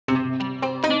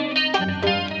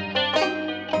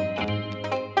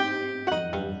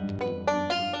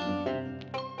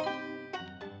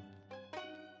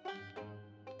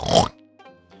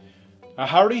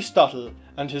Harry Stottle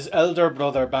and his elder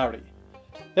brother Barry,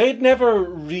 they'd never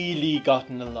really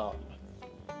gotten along.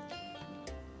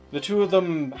 The two of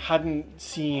them hadn't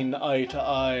seen eye to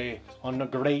eye on a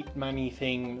great many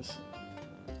things.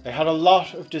 They had a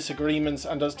lot of disagreements,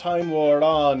 and as time wore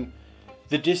on,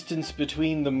 the distance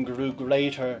between them grew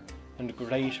greater and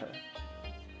greater,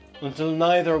 until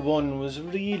neither one was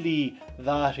really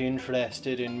that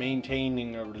interested in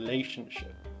maintaining a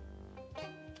relationship.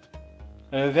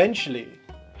 And eventually,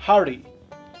 Harry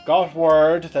got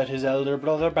word that his elder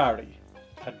brother Barry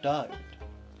had died.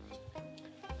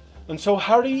 And so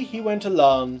Harry, he went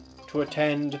along to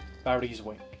attend Barry's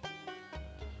wake.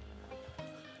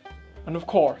 And of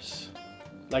course,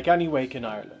 like any wake in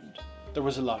Ireland, there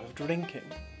was a lot of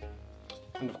drinking.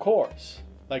 And of course,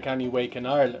 like any wake in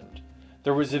Ireland,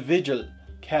 there was a vigil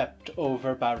kept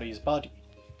over Barry's body.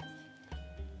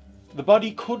 The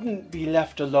body couldn't be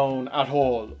left alone at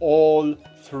all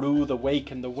through the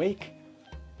wake, and the wake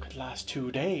could last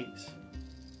 2 days.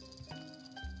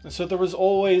 And so there was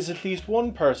always at least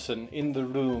one person in the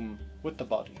room with the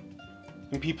body,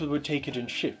 and people would take it in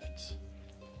shifts.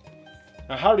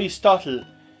 Now Harry Stottle,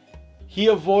 he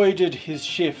avoided his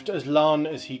shift as long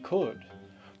as he could,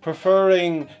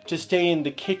 preferring to stay in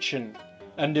the kitchen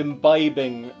and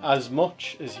imbibing as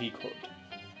much as he could.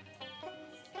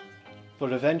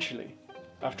 But eventually,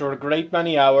 after a great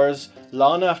many hours,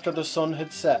 long after the sun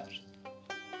had set,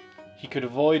 he could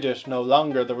avoid it no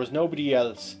longer. There was nobody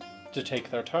else to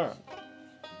take their turn.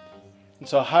 And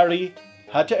so Harry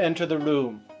had to enter the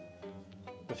room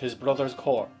with his brother's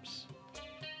corpse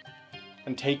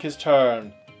and take his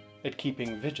turn at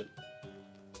keeping vigil.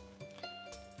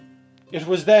 It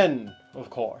was then,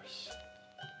 of course,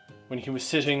 when he was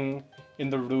sitting in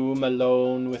the room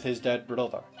alone with his dead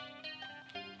brother,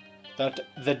 that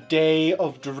the day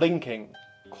of drinking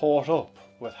caught up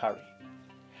with Harry,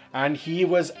 and he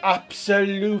was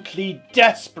absolutely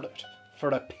desperate for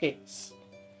a piss.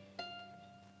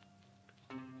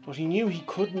 But he knew he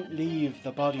couldn't leave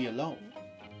the body alone.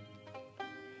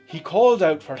 He called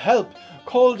out for help,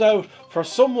 called out for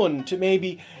someone to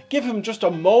maybe give him just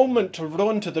a moment to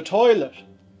run to the toilet.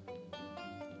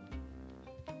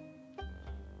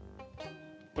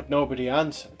 But nobody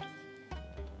answered.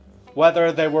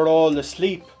 Whether they were all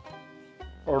asleep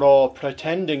or all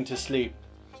pretending to sleep,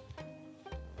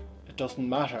 it doesn't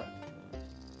matter.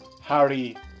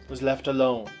 Harry was left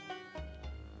alone.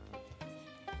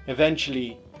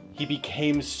 Eventually, he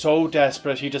became so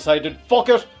desperate he decided, fuck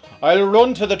it, I'll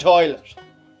run to the toilet.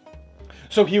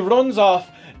 So he runs off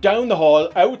down the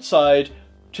hall outside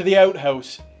to the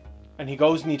outhouse, and he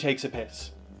goes and he takes a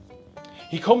piss.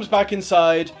 He comes back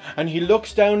inside and he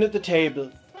looks down at the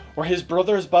table where his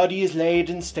brother's body is laid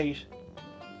in state.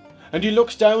 And he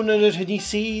looks down at it and he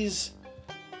sees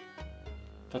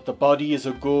that the body is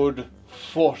a good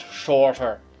foot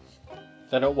shorter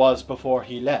than it was before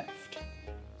he left.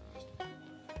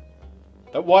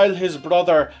 That while his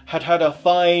brother had had a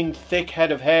fine thick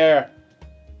head of hair,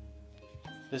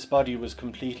 this body was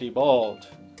completely bald.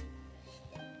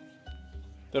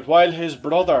 That while his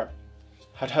brother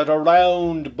had had a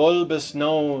round bulbous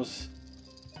nose,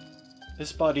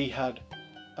 this body had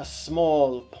a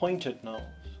small pointed nose.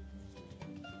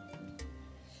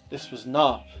 This was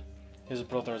not his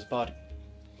brother's body.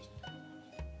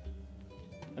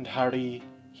 And Harry,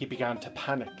 he began to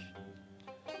panic.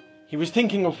 He was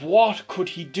thinking of what could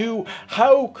he do?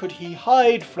 How could he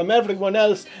hide from everyone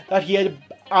else that he had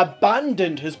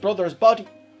abandoned his brother's body?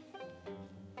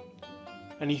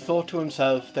 And he thought to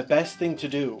himself the best thing to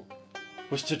do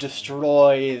was to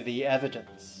destroy the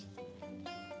evidence.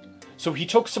 So he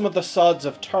took some of the sods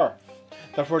of turf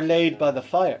that were laid by the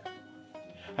fire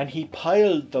and he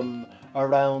piled them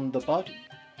around the body.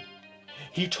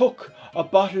 He took a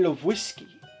bottle of whiskey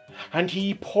and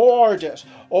he poured it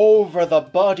over the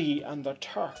body and the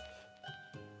turf.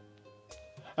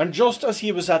 And just as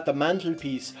he was at the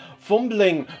mantelpiece,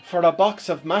 fumbling for a box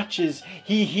of matches,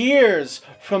 he hears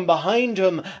from behind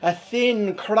him a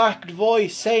thin, cracked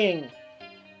voice saying,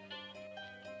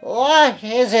 "What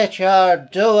is it you're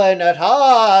doing at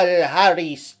all,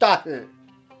 Harry Stottle?"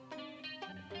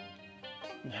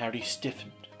 And Harry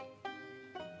stiffened.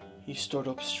 He stood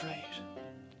up straight.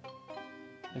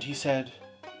 And he said,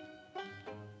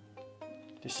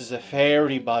 "This is a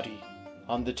fairy body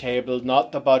on the table,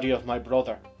 not the body of my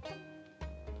brother.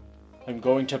 I'm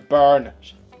going to burn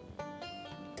it."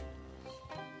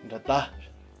 And at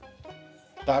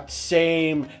that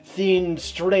same thin,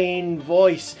 strained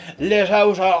voice let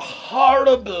out a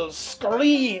horrible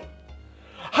scream.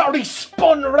 Harry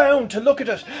spun round to look at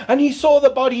it, and he saw the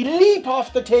body leap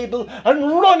off the table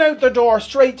and run out the door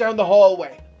straight down the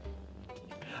hallway.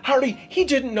 Harry, he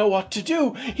didn't know what to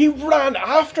do. He ran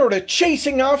after it,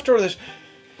 chasing after it.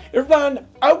 It ran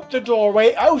out the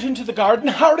doorway, out into the garden.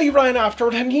 Harry ran after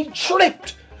it and he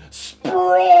tripped,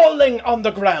 sprawling on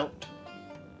the ground.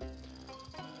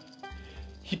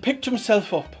 He picked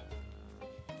himself up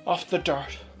off the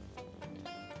dirt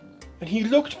and he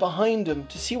looked behind him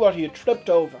to see what he had tripped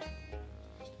over.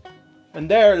 And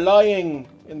there, lying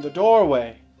in the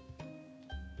doorway,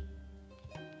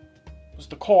 was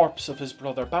the corpse of his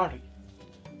brother Barry,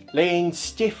 laying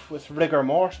stiff with rigor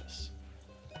mortis.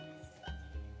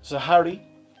 So Harry,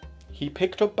 he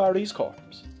picked up Barry's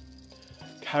corpse,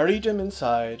 carried him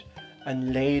inside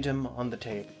and laid him on the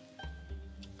table.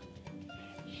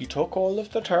 He took all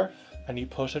of the turf and he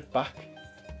put it back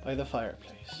by the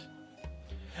fireplace.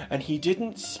 And he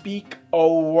didn't speak a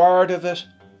word of it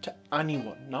to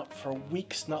anyone, not for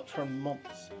weeks, not for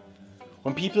months.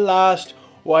 When people asked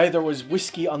why there was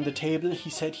whiskey on the table, he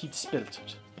said he'd spilt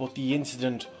it. But the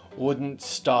incident wouldn't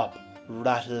stop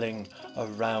rattling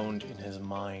around in his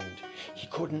mind. He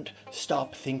couldn't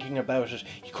stop thinking about it.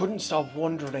 He couldn't stop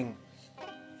wondering,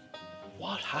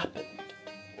 what happened?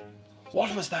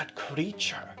 What was that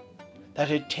creature that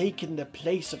had taken the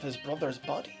place of his brother's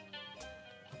body?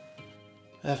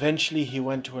 Eventually he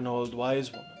went to an old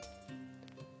wise woman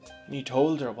and he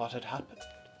told her what had happened.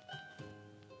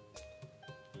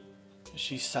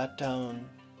 She sat down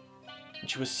and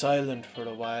she was silent for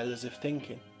a while as if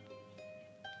thinking.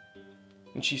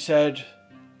 And she said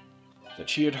that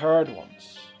she had heard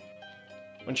once,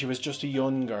 when she was just a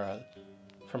young girl,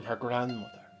 from her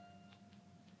grandmother.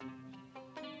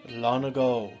 But long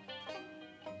ago,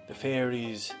 the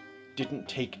fairies didn't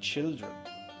take children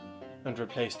and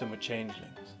replace them with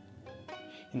changelings.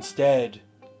 Instead,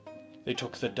 they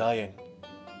took the dying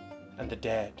and the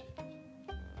dead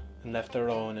and left their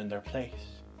own in their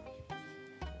place.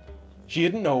 She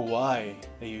didn't know why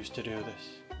they used to do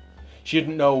this. She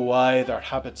didn't know why their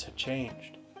habits had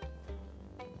changed.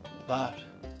 That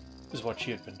is what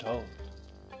she had been told.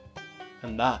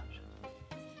 And that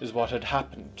is what had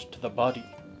happened to the body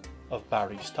of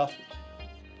Barry Stottle.